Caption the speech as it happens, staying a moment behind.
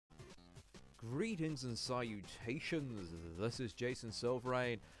Greetings and salutations, this is Jason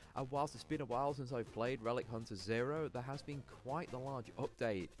Silverain, and whilst it's been a while since I've played Relic Hunters Zero, there has been quite the large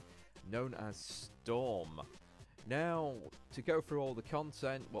update, known as Storm. Now, to go through all the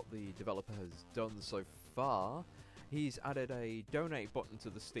content, what the developer has done so far, he's added a donate button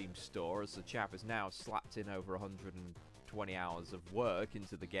to the Steam store, as the chap has now slapped in over 120 hours of work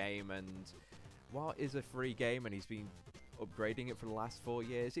into the game, and while it is a free game and he's been upgrading it for the last 4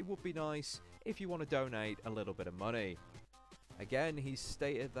 years, it would be nice if you want to donate a little bit of money. Again, he's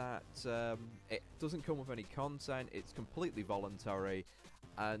stated that it doesn't come with any content, it's completely voluntary,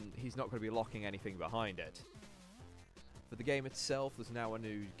 and he's not going to be locking anything behind it. For the game itself, there's now a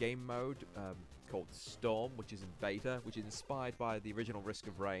new game mode called Storm, which is in beta, which is inspired by the original Risk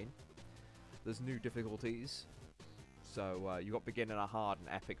of Rain. There's new difficulties, so you've got beginner, hard, and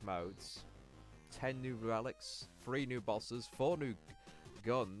epic modes. 10 new relics, 3 new bosses, 4 new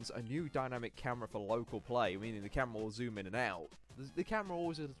guns, a new dynamic camera for local play, meaning the camera will zoom in and out. The camera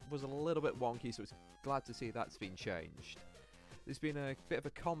always was a little bit wonky, so it's glad to see that's been changed. There's been a bit of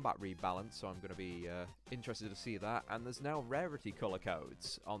a combat rebalance, so I'm going to be interested to see that, and there's now rarity colour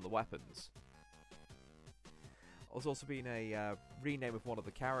codes on the weapons. There's also been a rename of one of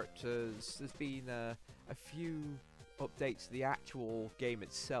the characters. There's been a few updates to the actual game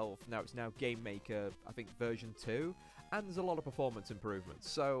itself. Now it's now Game Maker, I think version 2, and there's a lot of performance improvements,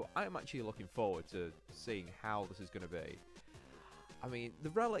 so I'm actually looking forward to seeing how this is going to be. I mean, the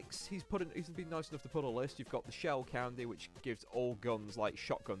relics, he's been nice enough to put a list. You've got the shell candy, which gives all guns like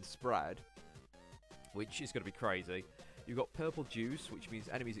shotgun spread, which is going to be crazy. You've got purple juice, which means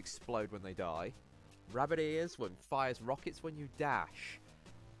enemies explode when they die. Rabbit ears, which fires rockets when you dash.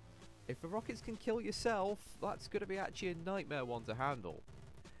 If the rockets can kill yourself, that's going to be actually a nightmare one to handle.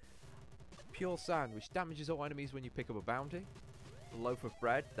 Pure sand, which damages all enemies when you pick up a bounty. A loaf of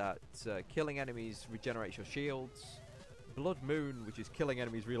bread, that killing enemies regenerates your shields. Blood moon, which is killing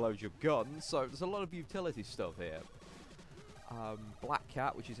enemies reloads your gun. So there's a lot of utility stuff here. Black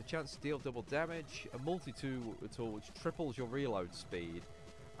cat, which is a chance to deal double damage. A multi-tool, which triples your reload speed.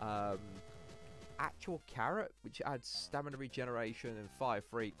 Actual carrot, which adds stamina regeneration, and fire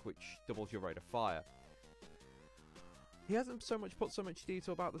freak, which doubles your rate of fire. He hasn't put so much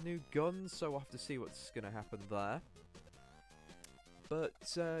detail about the new guns, so we'll have to see what's going to happen there. But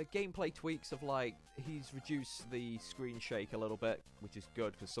gameplay tweaks of, like, he's reduced the screen shake a little bit, which is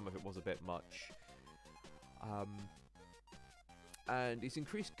good because some of it was a bit much. And he's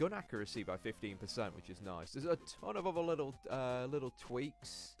increased gun accuracy by 15%, which is nice. There's a ton of other little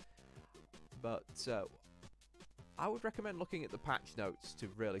tweaks. But I would recommend looking at the patch notes to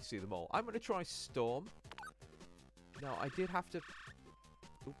really see them all. I'm going to try Storm. Now, I did have to...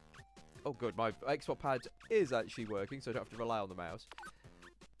 Oh, good. My Xbox pad is actually working, so I don't have to rely on the mouse.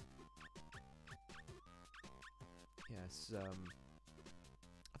 Yes,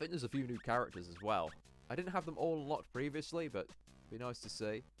 I think there's a few new characters as well. I didn't have them all unlocked previously, but it'd be nice to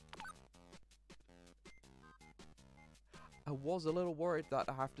see. I was a little worried that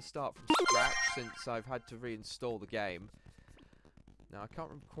I have to start from scratch since I've had to reinstall the game. Now, I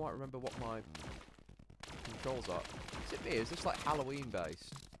can't quite remember what my controls are. Is it me? Is this like Halloween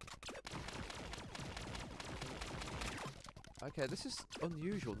based? Okay, this is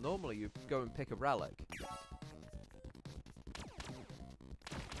unusual. Normally you go and pick a relic.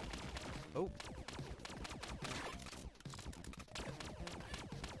 Oh.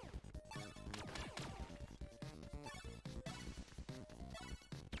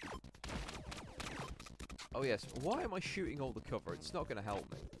 Oh yes, why am I shooting all the cover? It's not going to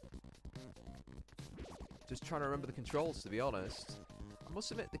help me. Just trying to remember the controls, to be honest. I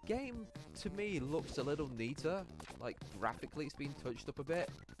must admit, the game, to me, looks a little neater. Like, graphically, it's been touched up a bit.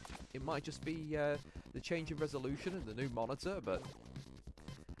 It might just be the change in resolution and the new monitor, but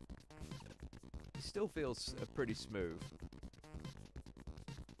it still feels pretty smooth.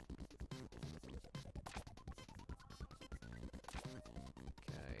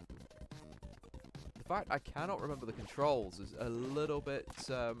 In fact, I cannot remember the controls is a little bit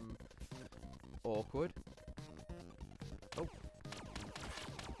awkward. Oh.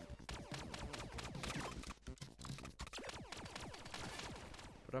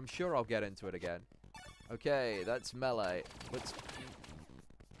 But I'm sure I'll get into it again. Okay, that's melee.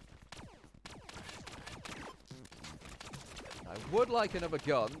 I would like another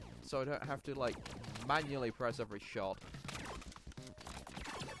gun, so I don't have to, like, manually press every shot.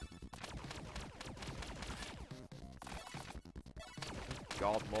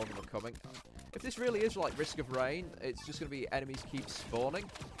 God, more of them are coming. If this really is like Risk of Rain, it's just going to be enemies keep spawning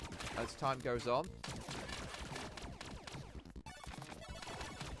as time goes on.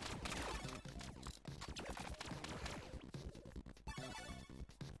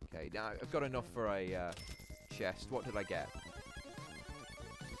 now I've got enough for a chest. What did I get?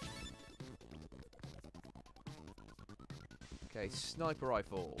 Okay, sniper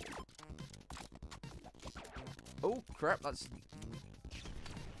rifle. Oh, crap, that's...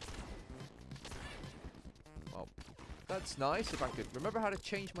 Well, that's nice if I could remember how to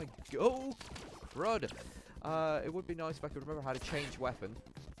change my... Oh, crud. It would be nice if I could remember how to change weapon.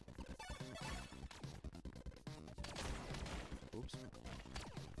 Oops.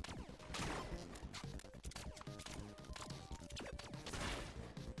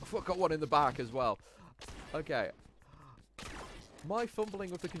 I've got one in the back as well. Okay. My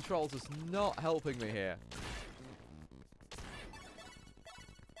fumbling with the controls is not helping me here.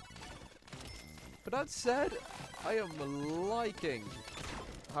 But that said, I am liking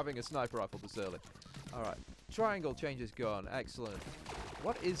having a sniper rifle this early. Alright. Triangle changes gun. Excellent.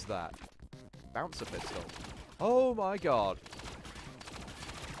 What is that? Bouncer pistol. Oh my god.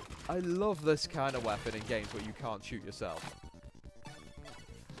 I love this kind of weapon in games where you can't shoot yourself.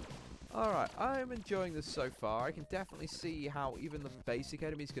 Alright, I'm enjoying this so far. I can definitely see how even the basic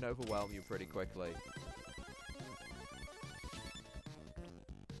enemies can overwhelm you pretty quickly.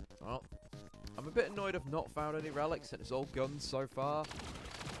 Well, I'm a bit annoyed I've not found any relics and it's all guns so far.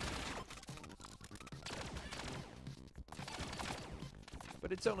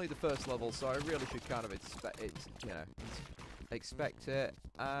 But it's only the first level, so I really should kind of expect it.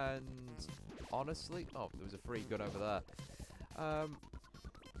 And honestly, oh, there was a free gun over there.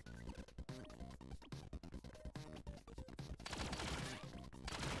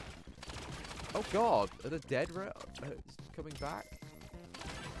 Oh god, are the dead coming back?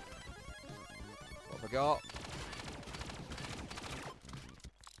 What have I got?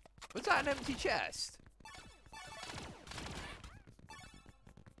 Was that an empty chest?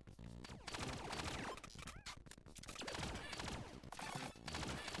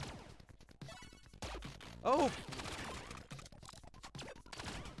 Oh!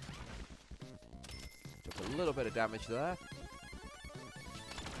 Took a little bit of damage there.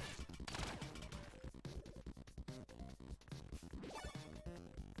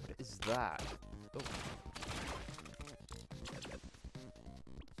 What is that? Oh.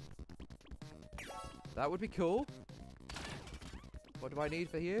 That would be cool. What do I need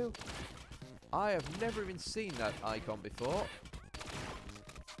for you? I have never even seen that icon before.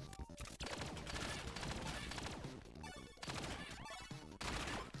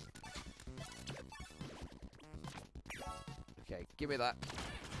 Okay, give me that.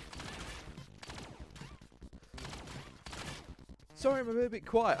 Sorry I'm a bit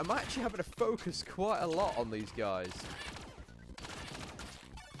quiet. I'm actually having to focus quite a lot on these guys.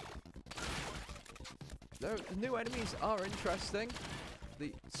 The new enemies are interesting.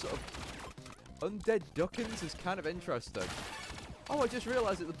 The sort of undead Ducans is kind of interesting. Oh, I just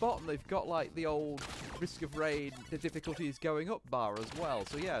realised at the bottom they've got like the old risk of raid, the difficulty is going up bar as well.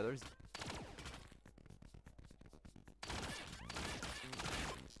 So yeah, there's...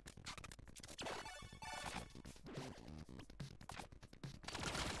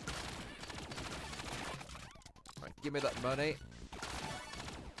 Right, give me that money.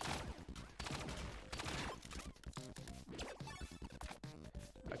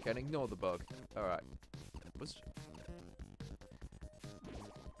 I can ignore the bug. Alright.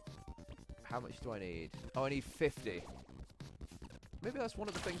 How much do I need? Oh, I need 50. Maybe that's one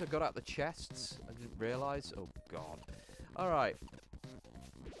of the things I got out of the chests. I didn't realise. Oh, God. Alright.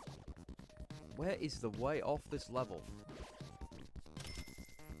 Where is the way off this level?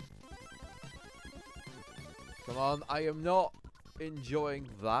 Come on. I am not enjoying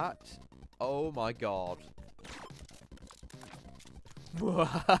that. Oh, my God.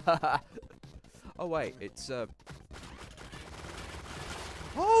 Oh wait, it's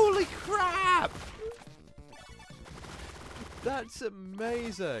holy crap! That's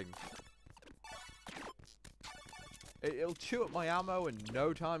amazing. It'll chew up my ammo in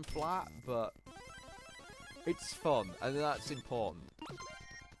no time flat, but it's fun, and that's important.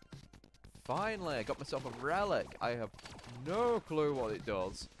 Finally, I got myself a relic. I have no clue what it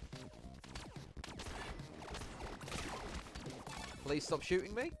does. Please stop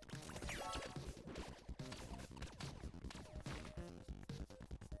shooting me.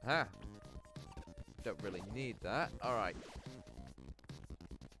 Ah. Don't really need that. Alright.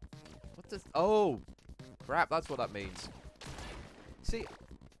 What does... Oh! Crap, that's what that means. See...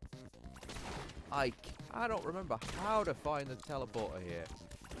 I don't remember how to find the teleporter here.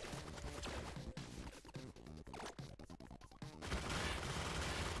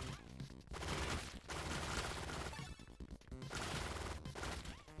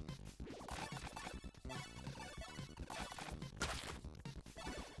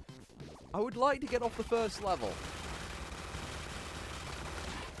 I would like to get off the first level.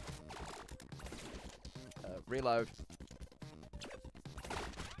 Reload.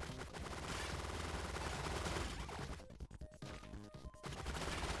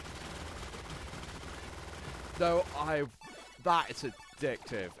 No, that is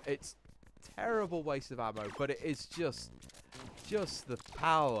addictive. It's terrible waste of ammo, but it is just the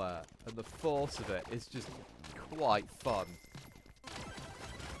power and the force of it is just quite fun.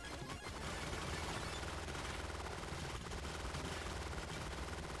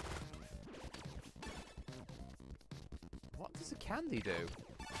 What does a candy do?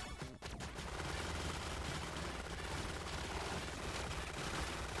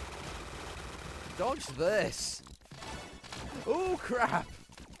 Dodge this! Oh crap!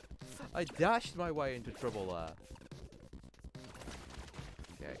 I dashed my way into trouble there.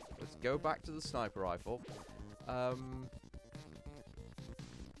 Okay, let's go back to the sniper rifle.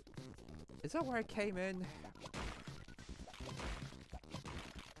 Is that where I came in?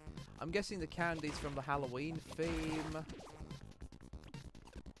 I'm guessing the candy's from the Halloween theme.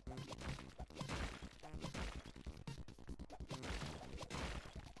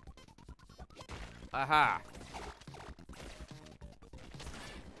 Aha!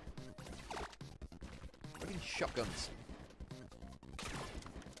 Fucking shotguns.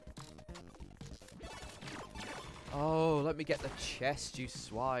 Oh, let me get the chest, you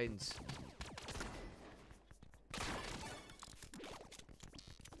swines.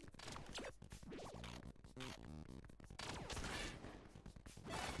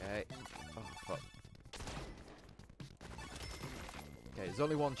 Okay. Oh, fuck. Okay, there's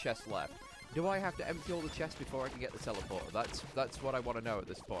only one chest left. Do I have to empty all the chests before I can get the teleporter? That's what I want to know at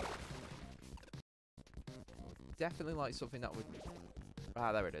this point. Definitely like something that would...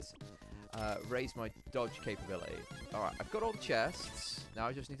 Ah, there it is. Raise my dodge capability. Alright, I've got all the chests. Now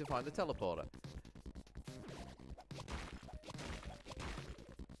I just need to find the teleporter.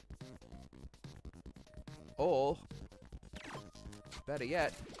 Or, better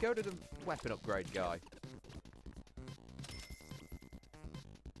yet, go to the weapon upgrade guy.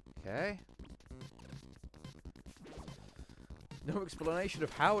 Okay. No explanation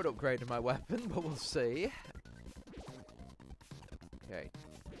of how it upgraded my weapon, but we'll see. Okay.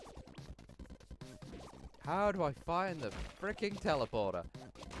 How do I find the freaking teleporter?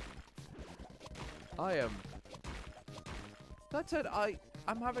 That's it,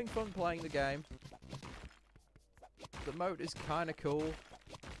 I'm having fun playing the game. The mode is kinda cool.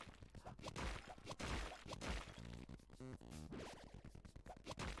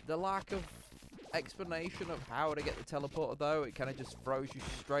 The lack of explanation of how to get the teleporter, though, it kind of just throws you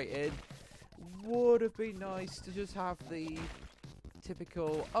straight in. Would have been nice to just have the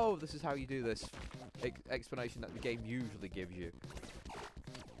typical, oh, this is how you do this, explanation that the game usually gives you.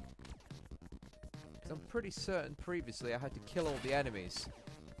 Because I'm pretty certain previously I had to kill all the enemies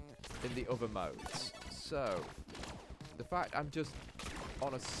in the other modes. So, the fact I'm just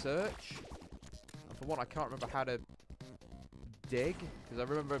on a search, and for one, I can't remember how to dig, because I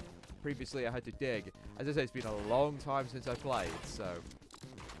remember previously I had to dig. As I say, it's been a long time since I played, so...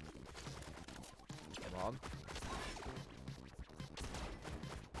 Come on.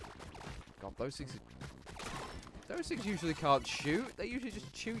 God, those things usually can't shoot. They usually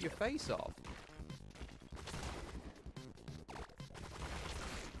just chew your face off.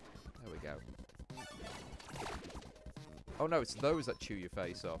 There we go. Oh no, it's those that chew your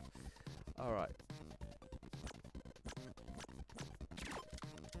face off. Alright.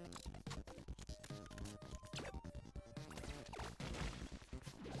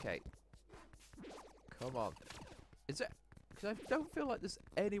 Okay. Come on. Is it... Because I don't feel like there's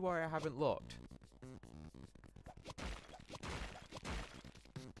anywhere I haven't looked.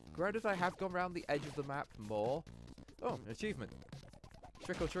 Granted, I have gone around the edge of the map more. Oh, an achievement.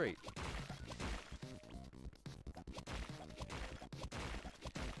 Trick or treat.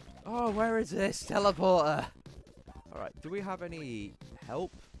 Oh, where is this teleporter? Alright, do we have any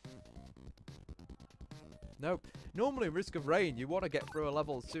help? Nope. Normally in Risk of Rain, you want to get through a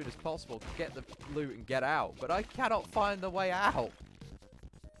level as soon as possible to get the loot and get out, but I cannot find the way out.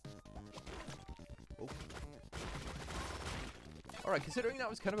 Oh. Alright, considering that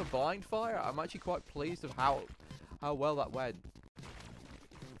was kind of a blind fire, I'm actually quite pleased of how well that went.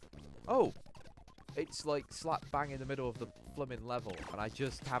 Oh! It's like slap bang in the middle of the flimming level, and I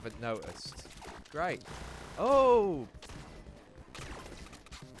just haven't noticed. Great. Oh!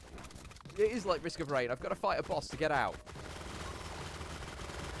 It is like Risk of Rain. I've got to fight a boss to get out.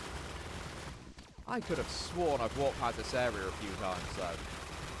 I could have sworn I've walked past this area a few times,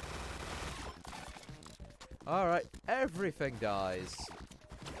 though. Alright, everything dies.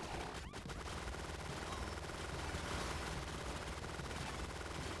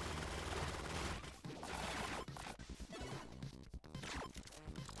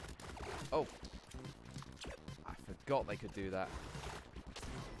 Oh. I forgot they could do that.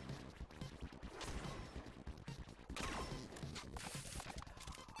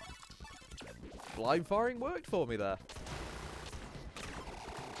 Blind firing worked for me there.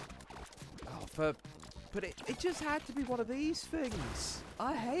 Oh, but it just had to be one of these things.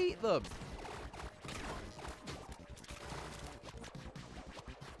 I hate them.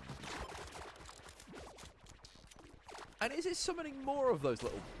 And is it summoning more of those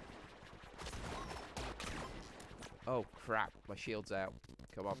little... Oh, crap. My shield's out.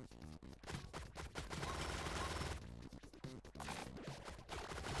 Come on.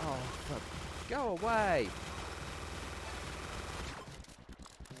 Oh, go away.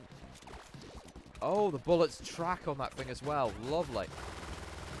 Oh, the bullets track on that thing as well. Lovely.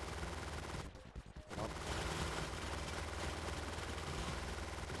 Come on.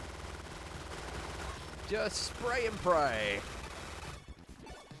 Just spray and pray.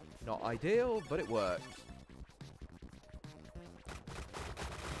 Not ideal, but it worked.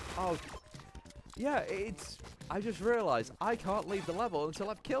 Oh, yeah, it's... I just realised I can't leave the level until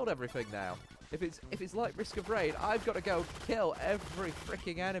I've killed everything now. If it's like Risk of Rain, I've got to go kill every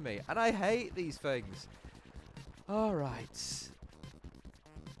freaking enemy, and I hate these things. All right.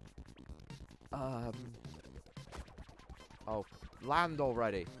 Oh, land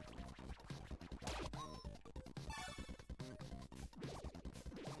already.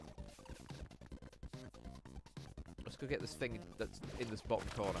 Let's go get this thing that's in this bottom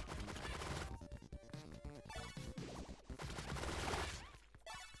corner.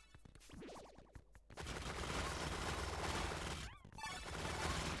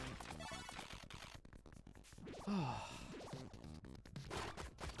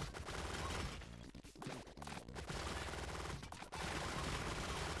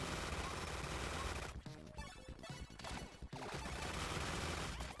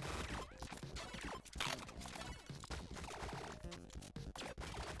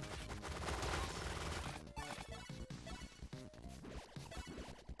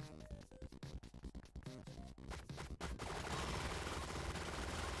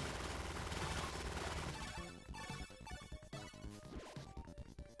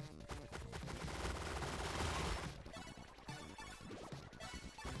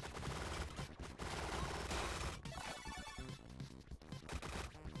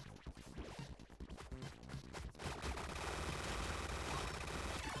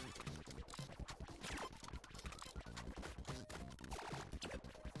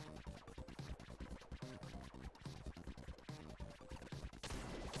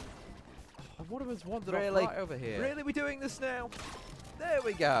 One of us wandered off right over here. Really? We're doing this now? There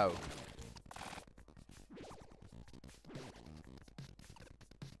we go.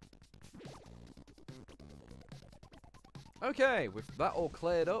 Okay, with that all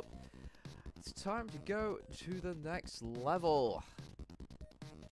cleared up, it's time to go to the next level.